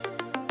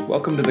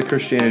Welcome to the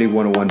Christianity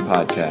 101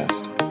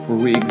 podcast, where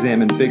we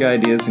examine big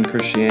ideas in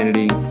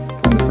Christianity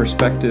from the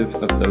perspective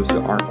of those who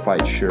aren't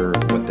quite sure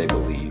what they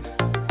believe.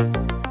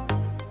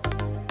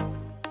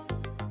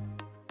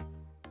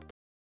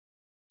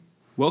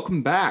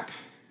 Welcome back.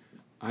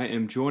 I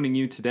am joining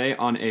you today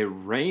on a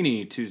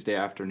rainy Tuesday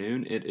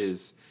afternoon. It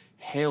is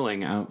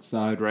hailing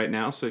outside right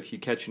now, so if you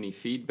catch any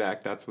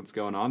feedback, that's what's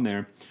going on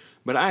there.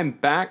 But I'm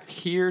back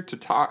here to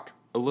talk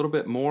a little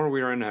bit more.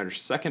 We are in our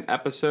second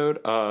episode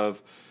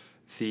of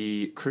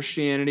the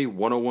Christianity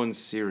 101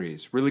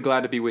 series. Really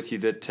glad to be with you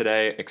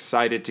today.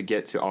 Excited to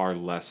get to our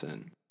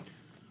lesson.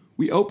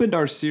 We opened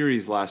our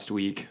series last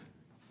week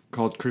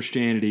called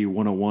Christianity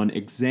 101,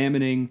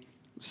 examining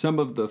some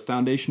of the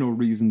foundational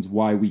reasons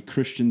why we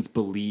Christians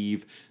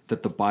believe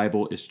that the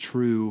Bible is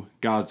true,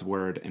 God's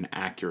word, and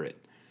accurate.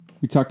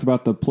 We talked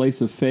about the place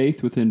of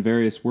faith within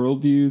various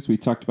worldviews. We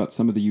talked about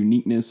some of the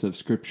uniqueness of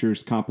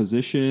Scripture's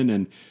composition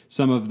and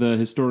some of the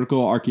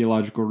historical,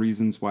 archaeological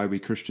reasons why we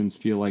Christians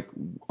feel like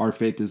our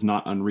faith is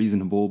not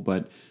unreasonable,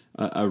 but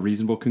a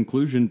reasonable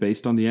conclusion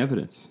based on the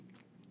evidence.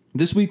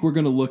 This week, we're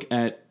going to look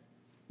at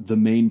the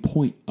main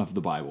point of the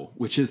Bible,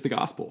 which is the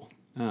gospel.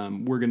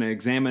 We're going to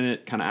examine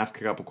it, kind of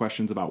ask a couple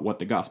questions about what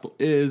the gospel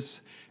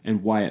is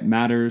and why it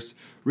matters.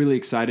 Really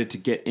excited to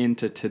get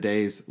into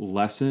today's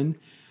lesson.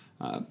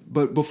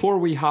 But before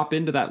we hop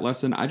into that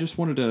lesson, I just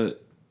wanted to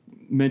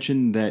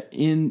mention that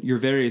in your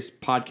various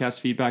podcast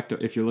feedback,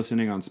 if you're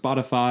listening on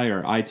Spotify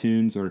or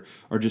iTunes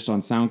or just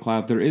on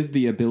SoundCloud, there is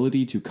the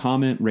ability to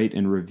comment, rate,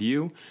 and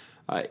review.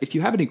 If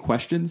you have any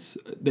questions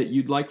that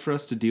you'd like for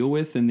us to deal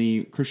with in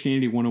the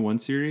Christianity 101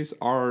 series,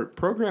 our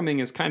programming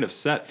is kind of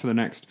set for the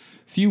next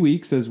few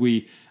weeks as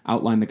we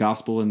outline the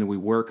gospel and then we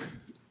work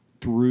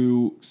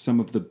through some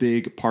of the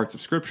big parts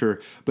of Scripture.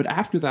 But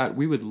after that,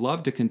 we would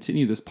love to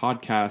continue this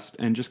podcast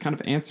and just kind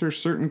of answer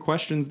certain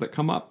questions that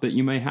come up that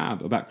you may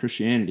have about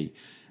Christianity.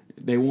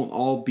 They won't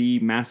all be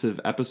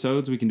massive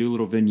episodes. We can do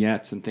little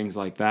vignettes and things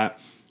like that.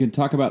 You can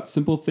talk about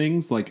simple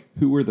things like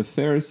who were the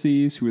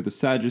Pharisees, who were the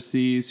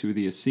Sadducees, who were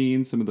the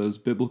Essenes, some of those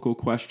biblical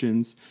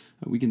questions.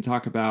 We can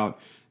talk about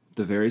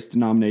the various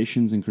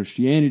denominations in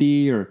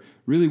Christianity, or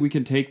really we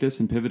can take this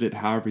and pivot it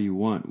however you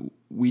want.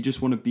 We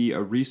just want to be a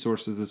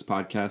resource as this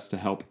podcast to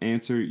help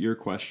answer your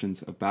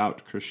questions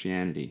about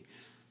Christianity.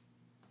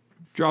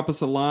 Drop us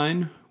a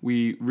line.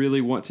 We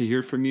really want to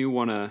hear from you,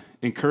 want to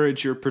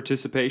encourage your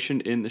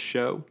participation in the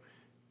show.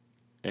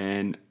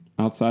 And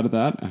outside of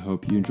that, I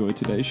hope you enjoy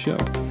today's show.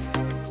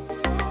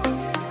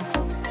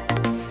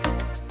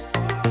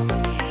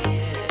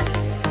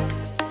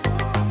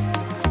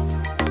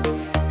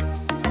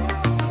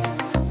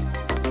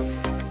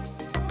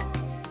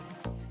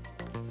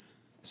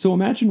 So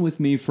imagine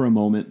with me for a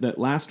moment that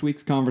last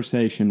week's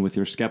conversation with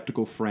your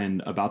skeptical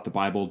friend about the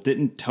Bible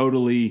didn't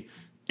totally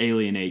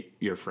alienate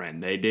your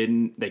friend.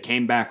 They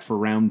came back for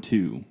round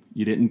two.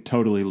 You didn't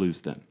totally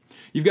lose them.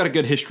 You've got a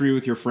good history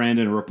with your friend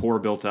and a rapport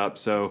built up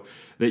so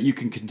that you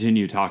can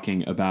continue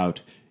talking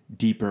about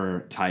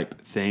deeper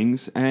type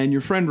things. And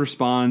your friend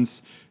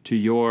responds to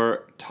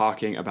your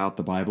talking about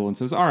the Bible and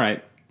says, all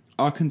right,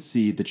 I'll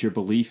concede that your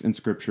belief in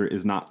Scripture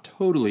is not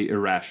totally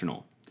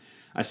irrational.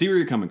 I see where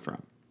you're coming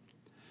from.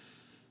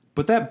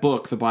 But that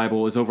book, the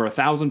Bible, is over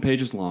 1,000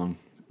 pages long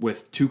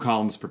with 2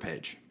 columns per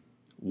page.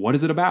 What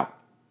is it about?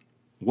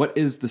 What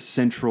is the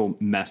central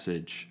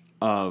message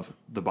of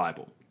the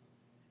Bible?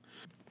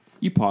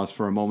 You pause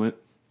for a moment,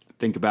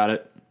 think about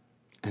it,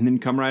 and then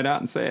come right out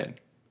and say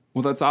it.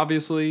 Well, that's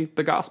obviously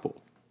the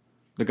gospel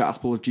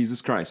of Jesus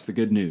Christ, the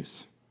good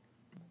news.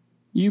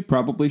 You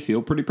probably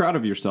feel pretty proud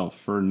of yourself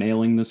for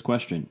nailing this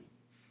question.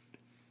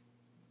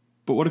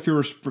 But what if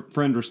your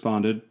friend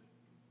responded,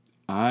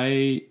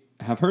 I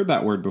have heard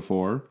that word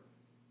before,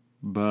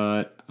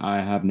 but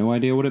I have no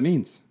idea what it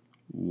means.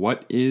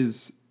 What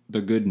is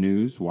the good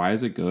news? Why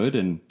is it good?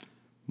 And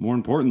more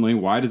importantly,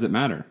 why does it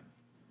matter?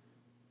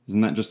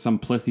 Isn't that just some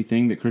plithy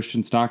thing that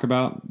Christians talk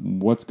about?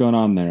 What's going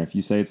on there? If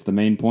you say it's the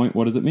main point,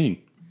 what does it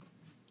mean?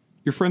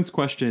 Your friend's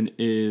question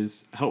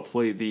is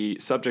hopefully the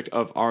subject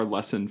of our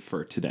lesson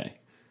for today.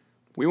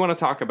 We want to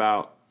talk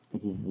about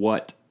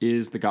what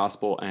is the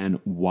gospel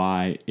and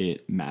why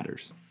it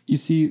matters. You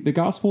see, the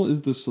gospel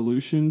is the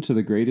solution to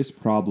the greatest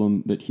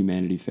problem that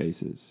humanity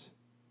faces.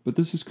 But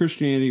this is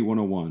Christianity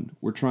 101.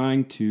 We're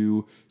trying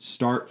to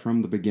start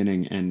from the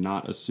beginning and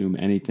not assume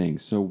anything.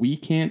 So we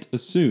can't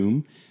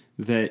assume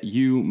that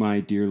you, my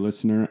dear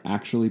listener,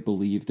 actually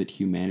believe that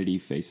humanity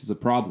faces a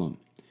problem.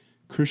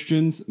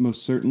 Christians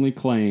most certainly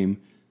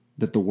claim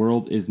that the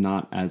world is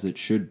not as it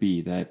should be,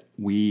 that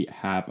we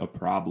have a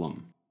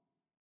problem.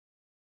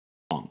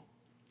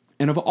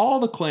 And of all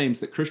the claims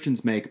that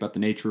Christians make about the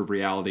nature of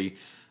reality,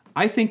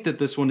 I think that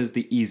this one is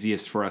the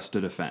easiest for us to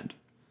defend.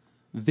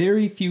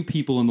 Very few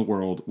people in the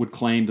world would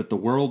claim that the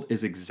world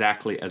is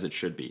exactly as it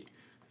should be.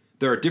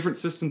 There are different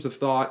systems of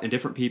thought and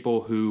different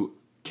people who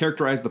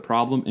characterize the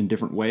problem in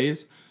different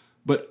ways,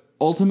 but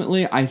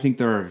ultimately, I think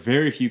there are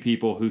very few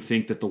people who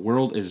think that the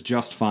world is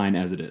just fine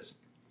as it is.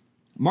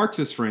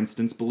 Marxists, for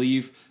instance,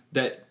 believe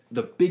that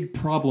the big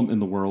problem in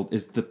the world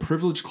is the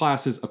privileged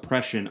classes'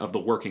 oppression of the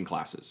working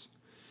classes.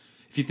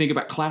 If you think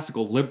about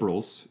classical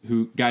liberals,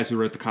 guys who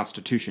wrote the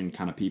Constitution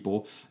kind of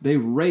people, they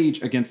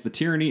rage against the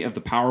tyranny of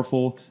the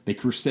powerful. They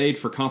crusade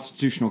for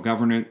constitutional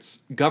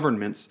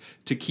governments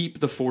to keep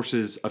the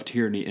forces of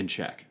tyranny in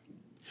check.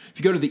 If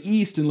you go to the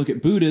East and look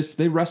at Buddhists,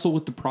 they wrestle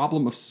with the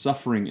problem of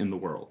suffering in the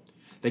world.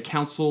 They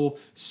counsel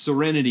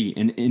serenity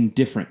and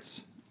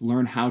indifference,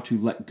 learn how to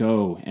let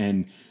go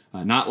and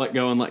not let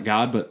go and let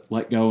God, but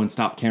let go and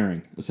stop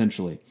caring,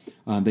 essentially.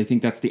 They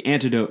think that's the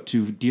antidote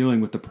to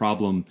dealing with the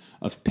problem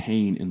of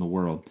pain in the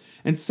world.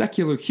 And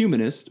secular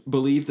humanists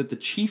believe that the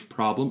chief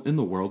problem in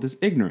the world is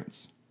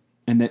ignorance,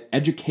 and that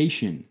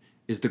education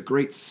is the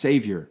great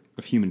savior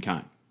of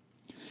humankind.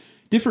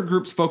 Different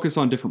groups focus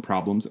on different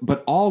problems,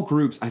 but all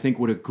groups, I think,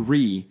 would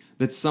agree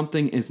that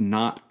something is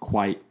not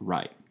quite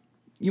right.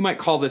 You might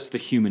call this the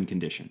human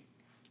condition.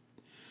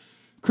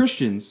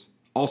 Christians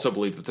also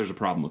believe that there's a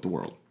problem with the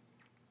world.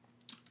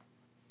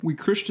 We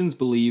Christians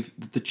believe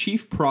that the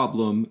chief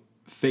problem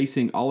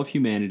facing all of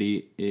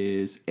humanity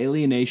is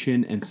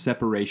alienation and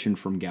separation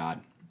from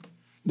God.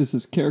 This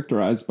is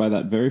characterized by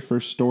that very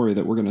first story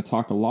that we're going to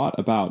talk a lot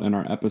about in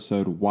our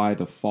episode, Why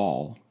the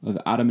Fall, of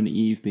Adam and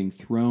Eve being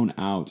thrown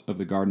out of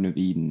the Garden of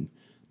Eden,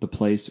 the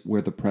place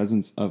where the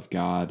presence of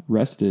God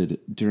rested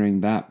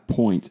during that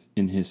point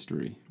in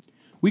history.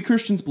 We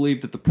Christians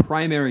believe that the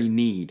primary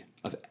need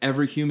of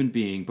every human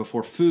being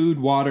before food,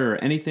 water, or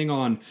anything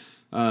on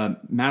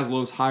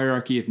Maslow's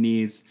hierarchy of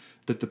needs,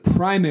 that the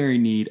primary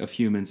need of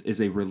humans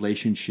is a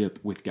relationship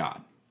with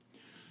God.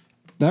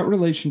 That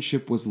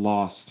relationship was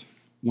lost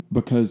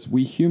because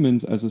we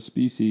humans as a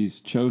species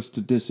chose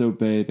to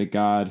disobey the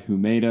God who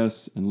made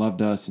us and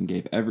loved us and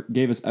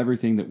gave us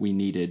everything that we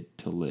needed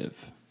to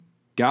live.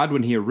 God,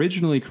 when he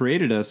originally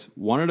created us,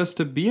 wanted us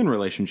to be in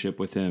relationship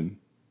with him,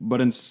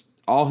 but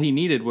all he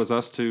needed was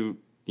us to,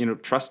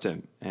 trust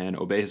him and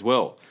obey his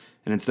will.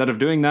 And instead of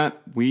doing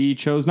that, we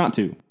chose not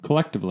to.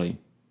 Collectively,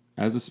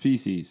 as a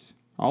species,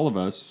 all of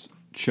us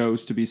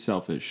chose to be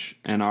selfish,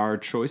 and our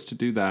choice to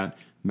do that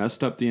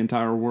messed up the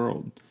entire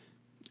world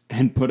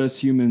and put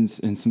us humans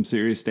in some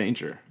serious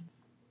danger.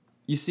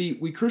 You see,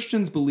 we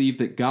Christians believe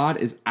that God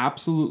is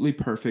absolutely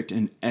perfect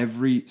in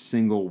every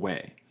single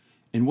way.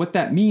 And what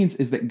that means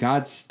is that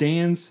God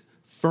stands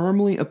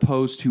firmly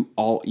opposed to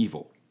all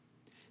evil.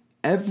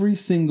 Every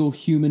single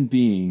human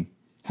being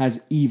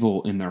has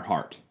evil in their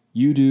heart.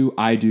 You do,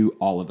 I do,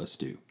 all of us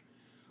do.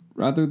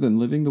 Rather than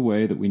living the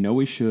way that we know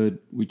we should,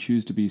 we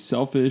choose to be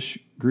selfish,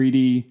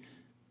 greedy,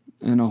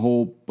 and a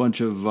whole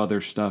bunch of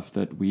other stuff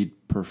that we'd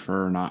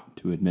prefer not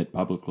to admit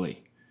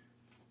publicly.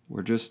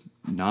 We're just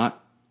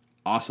not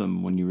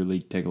awesome when you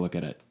really take a look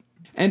at it.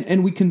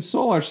 And we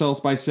console ourselves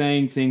by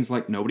saying things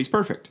like, nobody's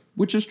perfect,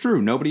 which is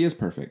true, nobody is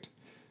perfect,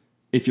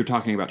 if you're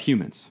talking about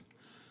humans.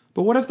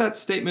 But what if that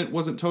statement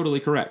wasn't totally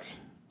correct?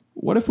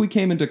 What if we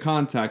came into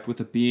contact with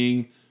a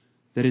being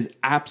that is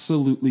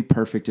absolutely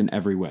perfect in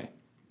every way?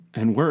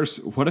 And worse,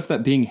 what if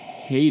that being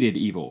hated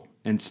evil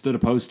and stood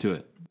opposed to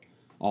it?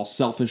 All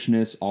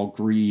selfishness, all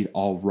greed,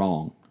 all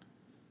wrong.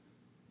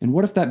 And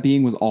what if that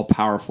being was all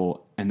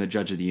powerful and the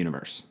judge of the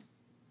universe?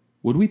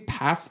 Would we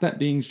pass that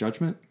being's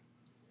judgment?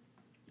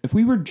 If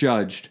we were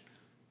judged,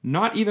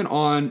 not even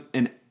on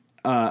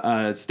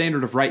a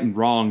standard of right and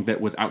wrong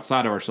that was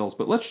outside of ourselves,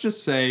 but let's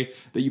just say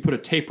that you put a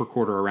tape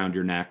recorder around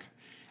your neck,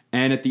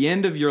 and at the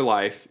end of your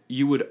life,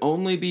 you would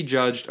only be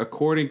judged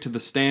according to the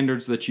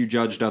standards that you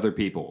judged other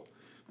people.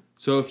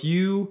 So if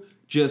you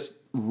just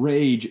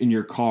rage in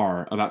your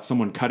car about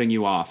someone cutting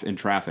you off in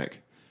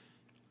traffic,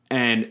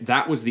 and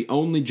that was the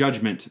only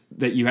judgment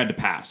that you had to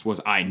pass,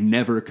 was I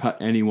never cut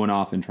anyone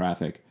off in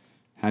traffic.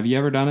 Have you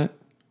ever done it?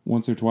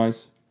 Once or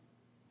twice?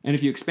 And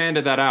if you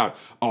expanded that out,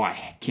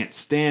 I can't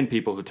stand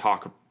people who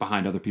talk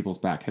behind other people's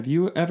back. Have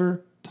you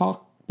ever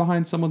talked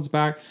behind someone's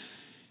back?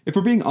 If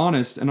we're being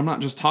honest, and I'm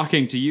not just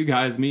talking to you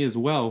guys, me as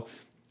well,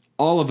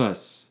 all of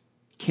us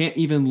can't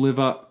even live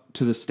up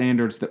to the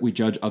standards that we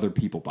judge other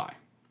people by.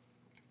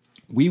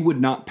 We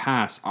would not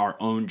pass our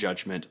own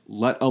judgment,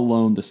 let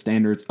alone the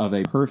standards of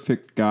a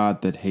perfect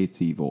God that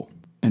hates evil.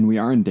 And we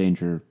are in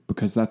danger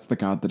because that's the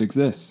God that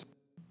exists.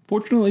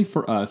 Fortunately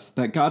for us,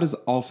 that God is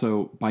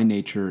also, by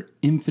nature,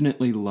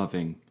 infinitely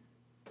loving.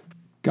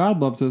 God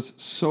loves us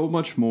so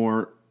much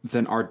more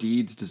than our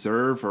deeds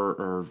deserve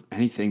or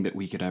anything that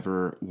we could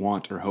ever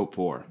want or hope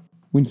for.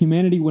 When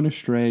humanity went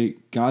astray,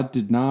 God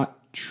did not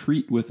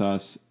treat with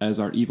us as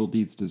our evil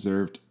deeds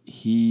deserved.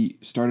 He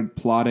started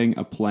plotting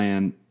a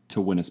plan to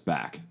win us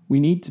back. We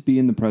need to be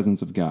in the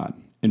presence of God,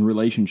 in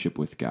relationship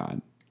with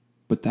God.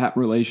 But that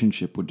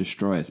relationship would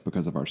destroy us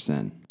because of our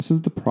sin. This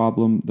is the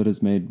problem that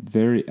is made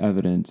very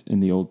evident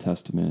in the Old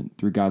Testament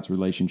through God's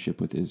relationship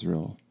with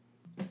Israel.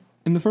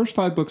 In the first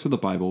 5 books of the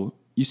Bible,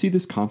 you see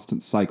this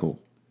constant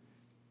cycle.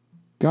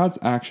 God's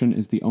action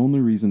is the only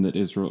reason that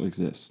Israel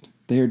exists.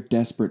 They are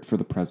desperate for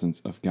the presence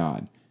of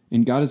God,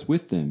 and God is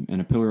with them in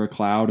a pillar of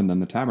cloud and then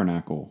the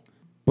tabernacle.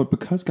 But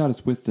because God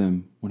is with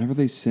them, whenever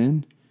they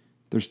sin,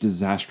 there's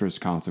disastrous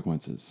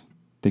consequences.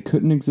 They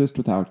couldn't exist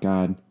without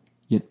God,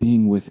 yet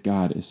being with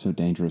God is so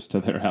dangerous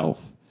to their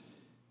health.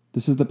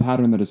 This is the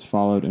pattern that is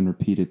followed and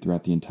repeated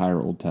throughout the entire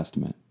Old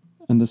Testament.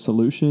 And the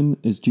solution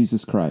is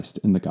Jesus Christ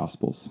in the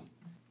Gospels.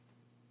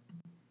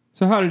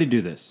 So how did he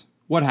do this?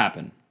 What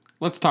happened?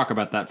 Let's talk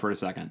about that for a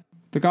second.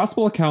 The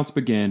Gospel accounts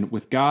begin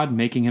with God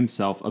making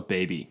himself a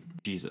baby,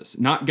 Jesus.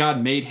 Not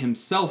God made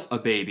himself a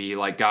baby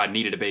like God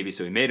needed a baby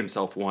so he made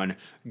himself one.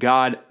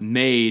 God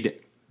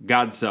made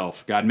God's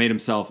self. God made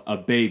himself a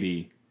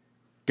baby.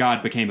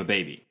 God became a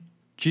baby.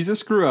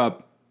 Jesus grew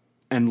up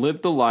and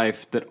lived the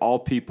life that all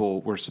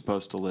people were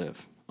supposed to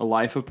live. A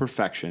life of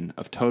perfection,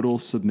 of total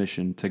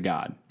submission to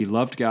God. He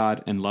loved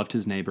God and loved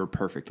his neighbor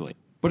perfectly.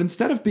 But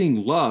instead of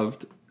being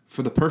loved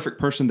for the perfect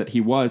person that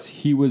he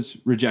was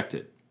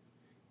rejected.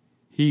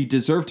 He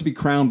deserved to be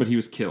crowned, but he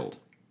was killed.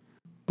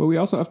 But we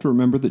also have to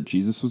remember that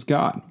Jesus was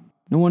God.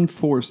 No one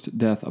forced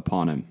death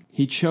upon him.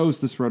 He chose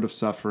this road of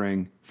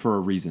suffering for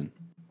a reason.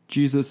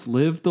 Jesus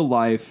lived the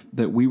life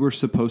that we were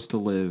supposed to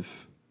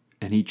live,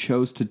 and he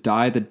chose to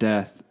die the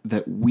death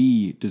that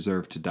we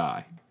deserve to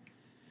die.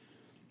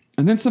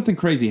 And then something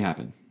crazy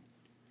happened.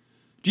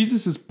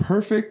 Jesus'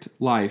 perfect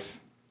life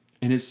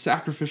and his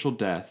sacrificial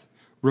death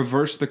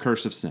reversed the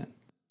curse of sin.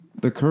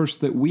 The curse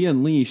that we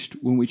unleashed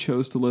when we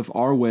chose to live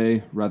our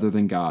way rather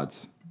than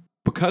God's.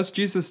 Because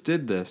Jesus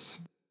did this,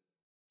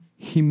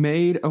 he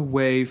made a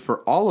way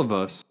for all of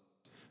us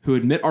who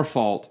admit our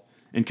fault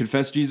and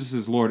confess Jesus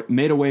as Lord,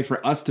 made a way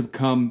for us to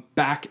come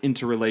back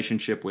into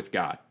relationship with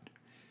God.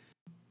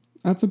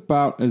 That's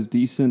about as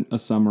decent a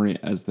summary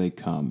as they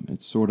come.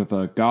 It's sort of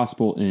a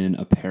gospel in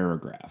a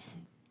paragraph.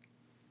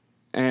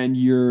 And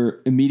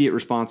your immediate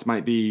response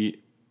might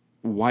be,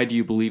 why do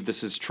you believe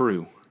this is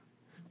true?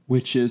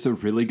 Which is a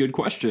really good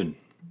question.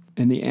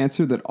 And the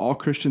answer that all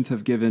Christians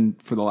have given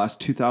for the last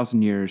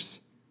 2,000 years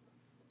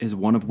is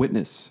one of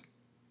witness.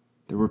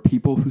 There were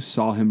people who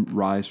saw him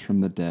rise from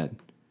the dead,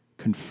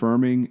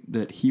 confirming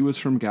that he was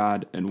from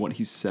God and what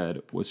he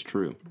said was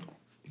true.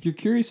 If you're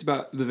curious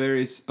about the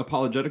various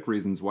apologetic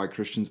reasons why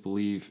Christians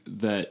believe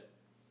that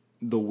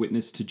the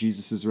witness to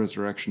Jesus'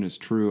 resurrection is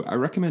true, I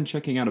recommend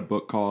checking out a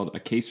book called A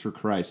Case for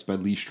Christ by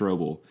Lee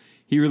Strobel.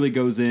 He really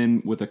goes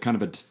in with a kind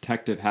of a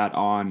detective hat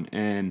on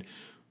and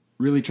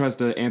really tries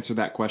to answer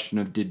that question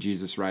of did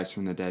Jesus rise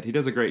from the dead. He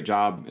does a great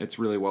job. It's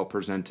really well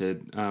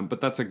presented,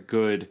 but that's a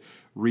good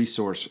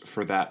resource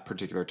for that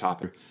particular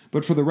topic.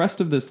 But for the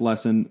rest of this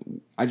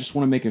lesson, I just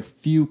want to make a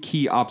few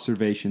key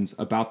observations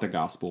about the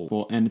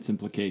gospel and its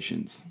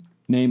implications,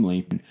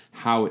 namely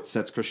how it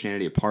sets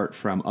Christianity apart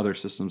from other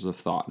systems of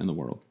thought in the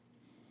world.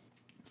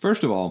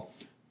 First of all,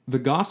 the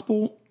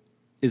gospel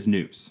is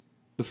news.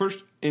 The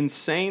first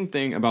insane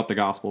thing about the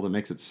gospel that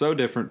makes it so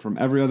different from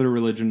every other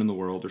religion in the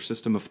world or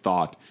system of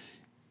thought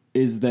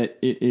is that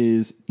it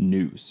is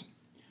news.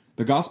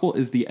 The gospel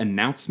is the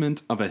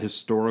announcement of a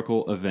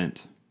historical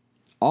event.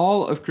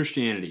 All of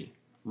Christianity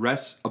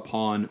rests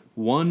upon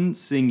one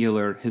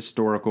singular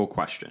historical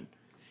question.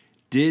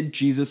 Did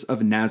Jesus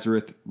of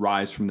Nazareth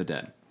rise from the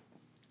dead?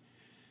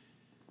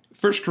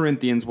 1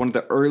 Corinthians, one of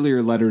the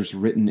earlier letters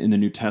written in the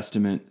New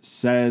Testament,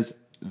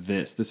 says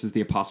this. This is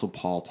the Apostle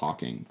Paul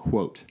talking,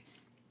 quote,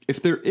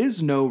 "If there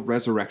is no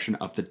resurrection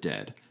of the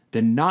dead,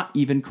 then not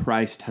even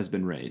Christ has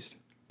been raised.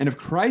 And if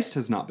Christ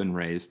has not been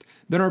raised,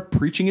 then our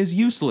preaching is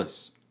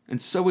useless,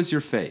 and so is your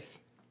faith."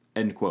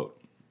 End quote.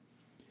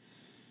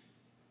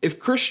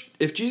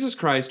 If Jesus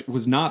Christ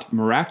was not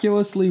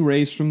miraculously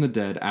raised from the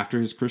dead after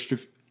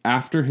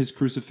his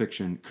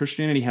crucifixion,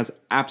 Christianity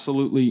has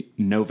absolutely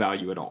no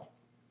value at all.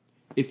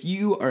 If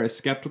you are a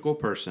skeptical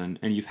person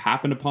and you've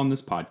happened upon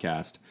this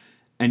podcast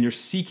and you're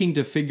seeking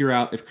to figure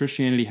out if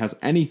Christianity has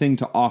anything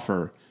to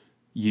offer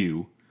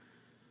you,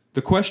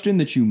 the question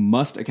that you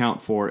must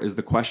account for is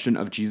the question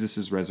of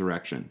Jesus'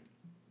 resurrection.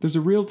 There's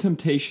a real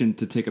temptation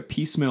to take a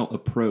piecemeal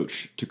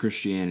approach to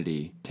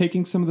Christianity,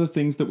 taking some of the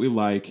things that we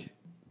like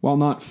while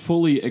not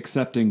fully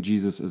accepting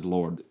Jesus as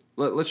Lord.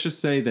 Let's just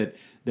say that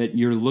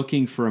you're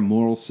looking for a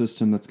moral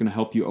system that's going to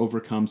help you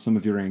overcome some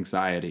of your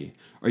anxiety,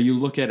 or you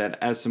look at it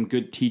as some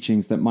good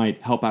teachings that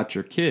might help out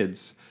your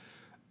kids,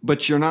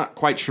 but you're not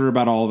quite sure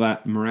about all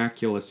that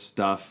miraculous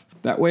stuff.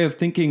 That way of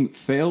thinking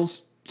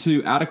fails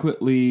to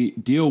adequately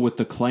deal with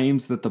the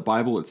claims that the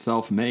Bible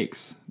itself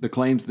makes, the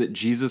claims that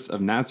Jesus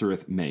of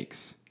Nazareth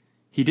makes.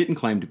 He didn't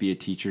claim to be a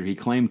teacher, he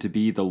claimed to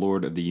be the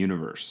Lord of the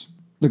universe.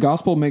 The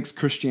gospel makes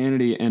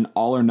Christianity an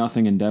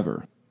all-or-nothing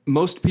endeavor.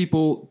 Most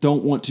people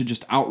don't want to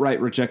just outright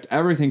reject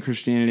everything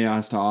Christianity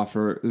has to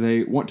offer.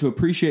 They want to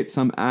appreciate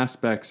some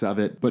aspects of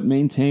it, but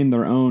maintain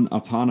their own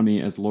autonomy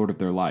as Lord of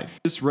their life.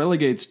 This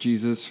relegates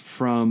Jesus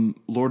from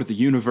Lord of the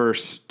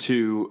universe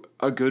to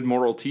a good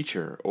moral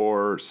teacher,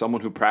 or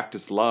someone who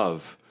practiced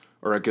love,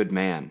 or a good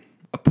man.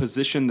 A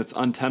position that's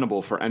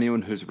untenable for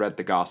anyone who's read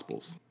the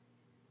Gospels.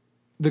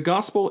 The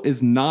gospel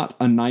is not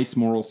a nice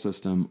moral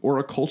system or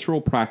a cultural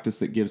practice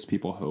that gives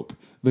people hope.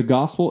 The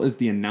gospel is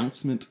the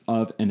announcement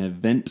of an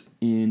event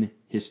in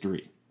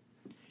history.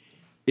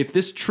 If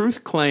this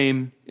truth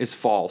claim is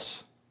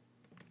false,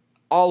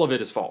 all of it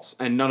is false,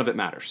 and none of it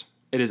matters.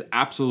 It is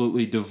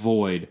absolutely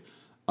devoid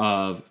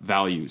of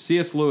value.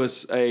 C.S.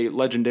 Lewis, a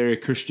legendary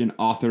Christian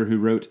author who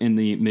wrote in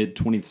the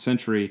mid-20th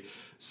century,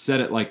 said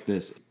it like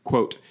this,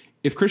 quote,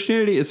 "If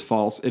Christianity is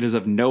false, it is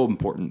of no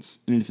importance,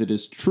 and if it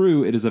is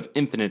true, it is of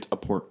infinite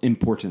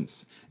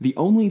importance. The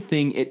only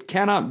thing it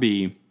cannot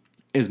be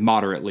is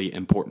moderately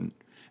important."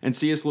 And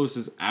C.S. Lewis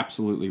is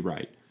absolutely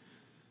right.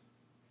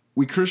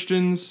 We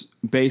Christians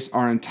base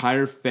our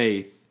entire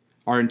faith,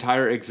 our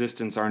entire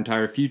existence, our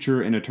entire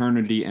future and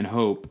eternity and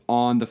hope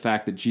on the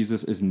fact that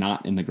Jesus is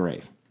not in the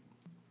grave.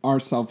 Our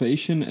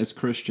salvation as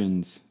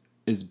Christians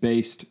is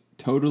based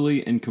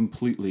totally and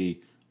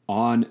completely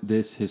on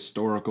this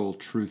historical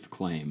truth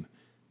claim,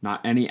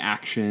 not any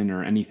action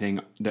or anything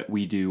that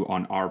we do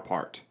on our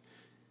part.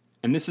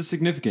 And this is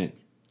significant.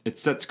 It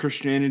sets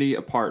Christianity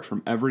apart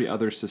from every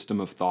other system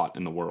of thought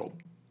in the world.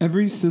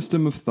 Every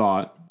system of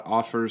thought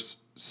offers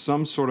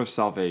some sort of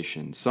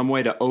salvation, some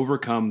way to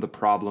overcome the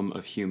problem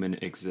of human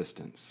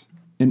existence.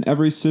 In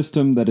every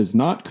system that is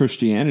not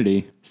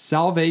Christianity,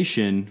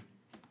 salvation,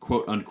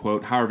 quote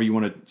unquote, however you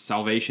want to,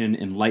 salvation,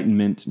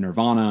 enlightenment,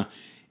 nirvana,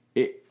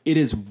 it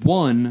is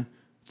won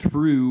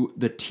through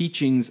the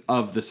teachings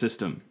of the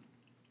system.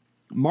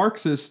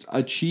 Marxists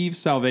achieve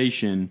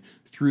salvation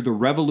through the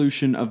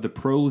revolution of the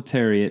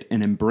proletariat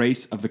and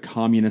embrace of the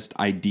communist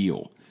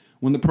ideal.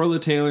 When the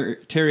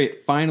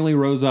proletariat finally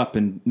rose up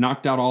and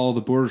knocked out all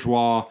the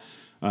bourgeois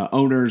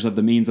owners of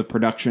the means of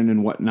production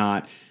and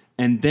whatnot,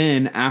 and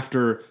then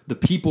after the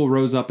people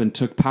rose up and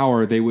took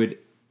power, they would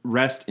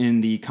rest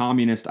in the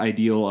communist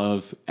ideal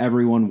of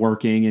everyone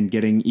working and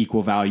getting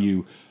equal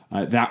value.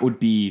 That would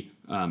be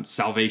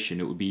salvation.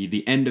 It would be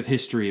the end of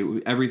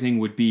history. Everything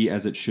would be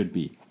as it should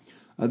be.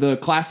 The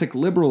classic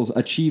liberals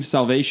achieve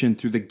salvation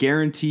through the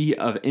guarantee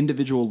of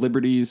individual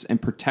liberties and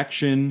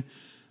protection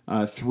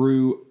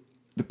through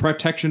the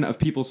protection of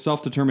people's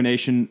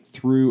self-determination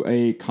through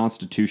a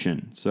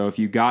constitution. So if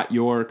you got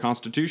your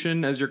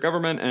constitution as your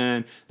government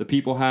and the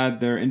people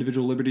had their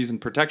individual liberties and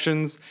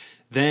protections,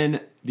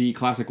 then the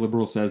classic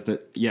liberal says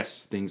that,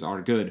 yes, things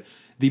are good.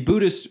 The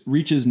Buddhist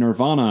reaches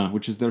nirvana,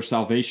 which is their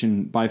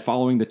salvation, by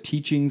following the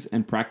teachings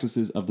and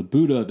practices of the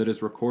Buddha that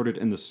is recorded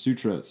in the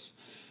sutras.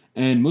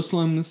 And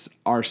Muslims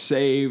are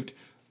saved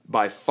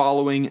by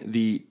following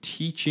the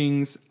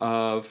teachings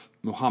of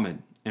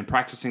Muhammad and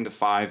practicing the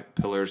 5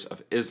 pillars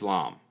of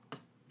Islam.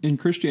 In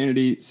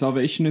Christianity,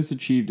 salvation is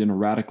achieved in a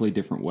radically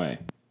different way.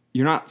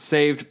 You're not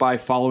saved by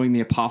following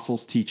the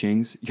apostles'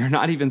 teachings. You're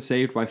not even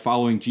saved by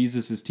following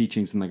Jesus'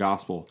 teachings in the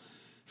gospel.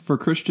 For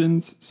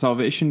Christians,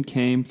 salvation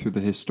came through the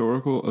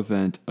historical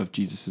event of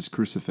Jesus'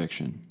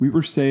 crucifixion. We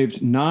were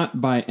saved not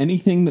by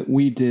anything that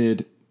we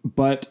did,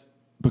 but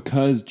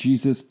because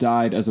Jesus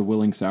died as a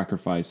willing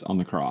sacrifice on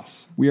the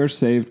cross. We are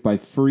saved by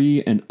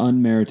free and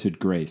unmerited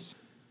grace.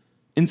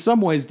 In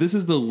some ways, this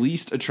is the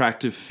least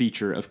attractive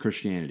feature of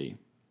Christianity.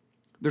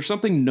 There's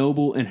something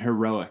noble and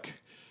heroic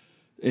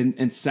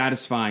and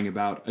satisfying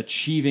about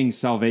achieving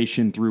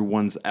salvation through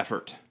one's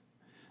effort.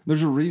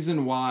 There's a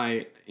reason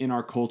why in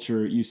our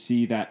culture you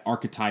see that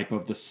archetype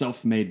of the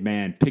self-made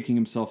man picking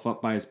himself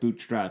up by his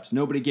bootstraps.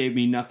 Nobody gave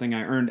me nothing,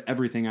 I earned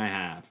everything I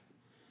have.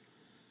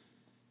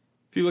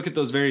 If you look at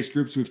those various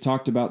groups we've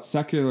talked about,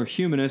 secular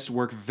humanists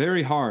work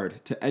very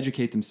hard to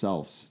educate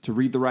themselves, to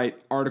read the right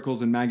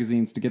articles in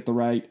magazines, to get the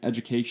right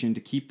education,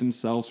 to keep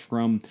themselves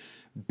from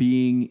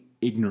being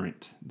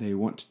ignorant. They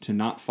want to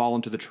not fall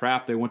into the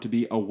trap. They want to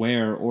be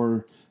aware,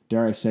 or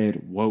dare I say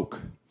it,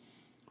 woke.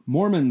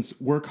 Mormons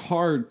work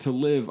hard to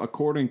live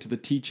according to the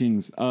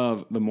teachings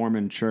of the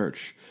Mormon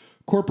Church.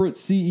 Corporate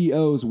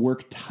CEOs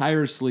work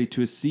tirelessly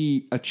to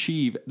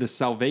achieve the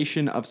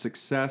salvation of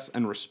success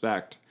and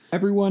respect.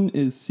 Everyone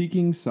is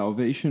seeking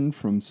salvation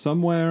from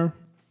somewhere,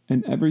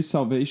 and every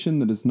salvation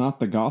that is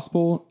not the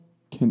gospel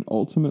can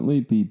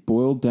ultimately be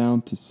boiled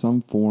down to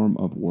some form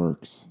of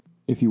works.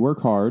 If you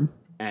work hard,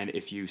 and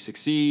if you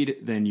succeed,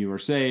 then you are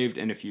saved,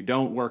 and if you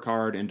don't work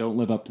hard and don't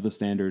live up to the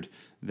standard,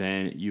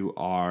 then you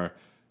are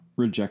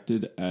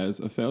rejected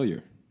as a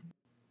failure.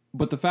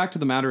 But the fact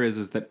of the matter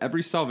is that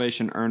every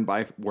salvation earned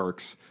by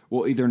works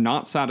will either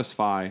not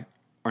satisfy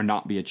or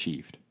not be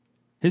achieved.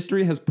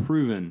 History has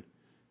proven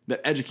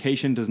that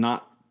education does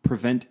not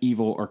prevent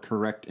evil or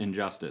correct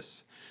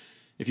injustice.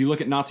 If you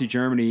look at Nazi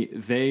Germany,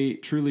 they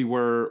truly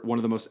were one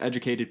of the most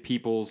educated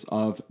peoples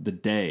of the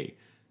day.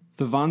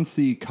 The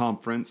Wannsee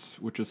Conference,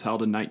 which was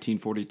held in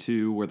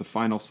 1942, where the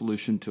final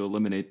solution to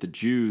eliminate the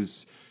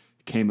Jews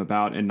came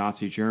about in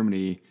Nazi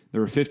Germany,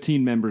 there were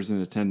 15 members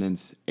in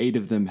attendance. 8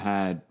 of them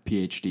had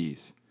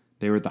PhDs.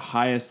 They were the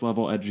highest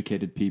level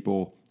educated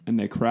people, and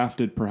they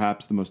crafted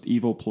perhaps the most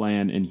evil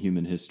plan in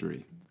human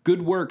history.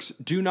 Good works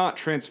do not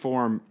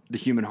transform the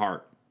human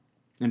heart,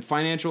 and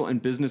financial and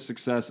business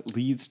success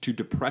leads to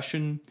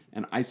depression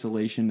and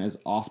isolation as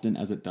often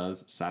as it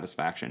does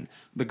satisfaction.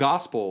 The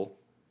gospel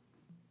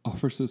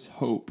offers us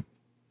hope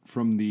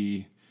from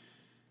the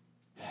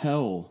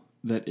hell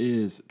that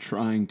is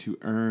trying to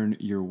earn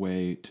your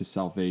way to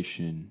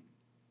salvation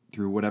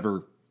through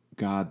whatever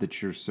God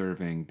that you're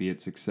serving, be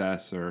it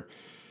success or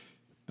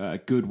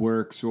good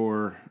works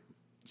or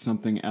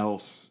something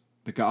else.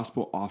 The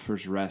gospel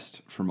offers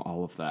rest from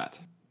all of that.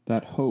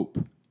 That hope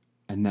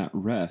and that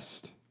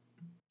rest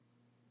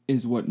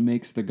is what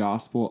makes the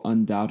gospel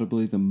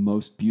undoubtedly the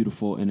most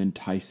beautiful and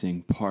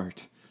enticing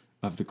part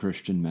of the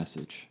Christian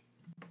message.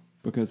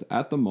 Because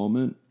at the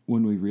moment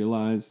when we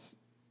realize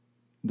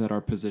that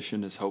our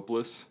position is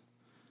hopeless,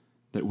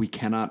 that we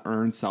cannot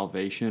earn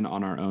salvation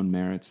on our own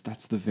merits,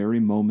 that's the very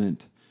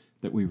moment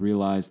that we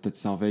realize that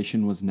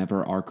salvation was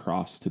never our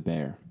cross to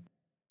bear.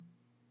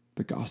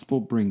 The gospel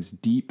brings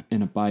deep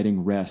and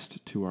abiding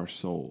rest to our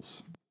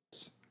souls.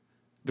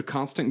 The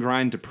constant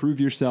grind to prove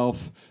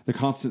yourself, the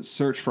constant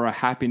search for a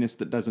happiness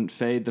that doesn't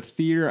fade, the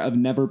fear of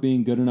never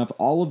being good enough,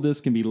 all of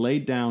this can be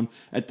laid down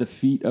at the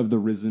feet of the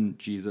risen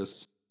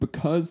Jesus.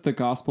 Because the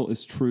gospel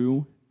is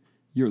true,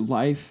 your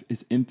life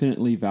is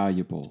infinitely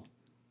valuable.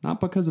 Not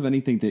because of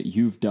anything that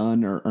you've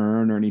done or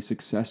earned or any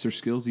success or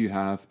skills you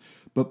have,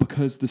 but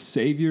because the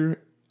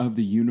Savior of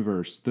the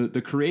universe,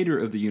 the creator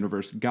of the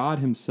universe, God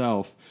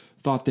himself,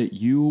 thought that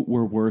you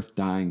were worth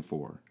dying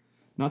for.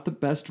 Not the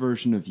best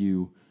version of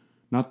you,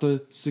 not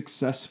the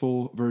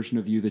successful version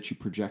of you that you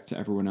project to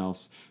everyone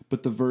else,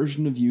 but the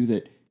version of you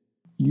that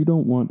you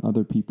don't want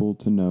other people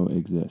to know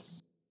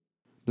exists.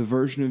 The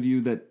version of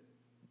you that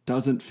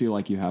doesn't feel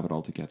like you have it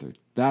all together.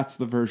 That's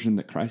the version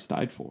that Christ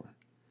died for.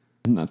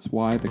 And that's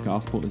why the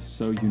gospel is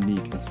so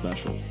unique and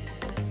special.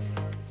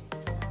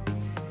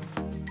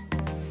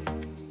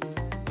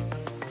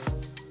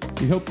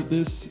 We hope that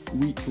this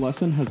week's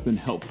lesson has been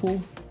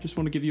helpful. Just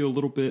want to give you a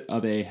little bit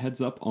of a heads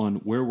up on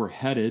where we're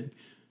headed.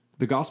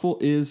 The gospel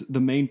is the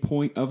main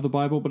point of the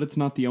Bible, but it's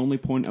not the only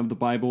point of the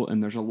Bible,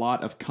 and there's a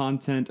lot of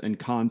content and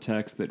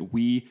context that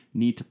we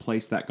need to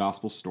place that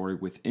gospel story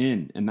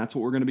within, and that's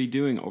what we're going to be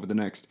doing over the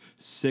next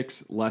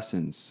 6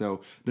 lessons. So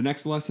the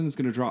next lesson is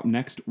going to drop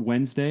next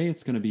Wednesday.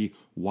 It's going to be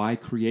Why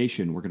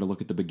Creation. We're going to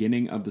look at the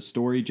beginning of the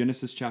story,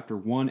 Genesis chapter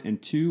 1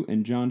 and 2,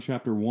 and John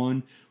chapter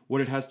 1,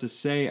 what it has to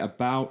say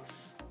about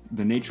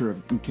the nature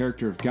and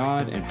character of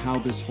God and how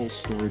this whole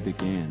story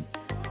began.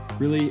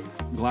 Really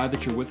glad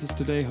that you're with us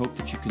today. Hope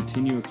that you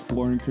continue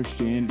exploring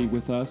Christianity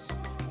with us.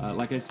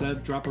 Like I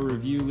said, drop a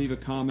review, leave a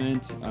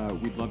comment.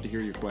 We'd love to hear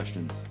your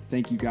questions.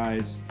 Thank you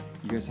guys.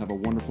 You guys have a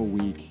wonderful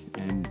week.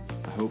 And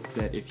I hope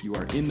that if you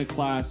are in the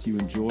class, you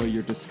enjoy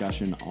your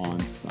discussion on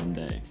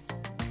Sunday.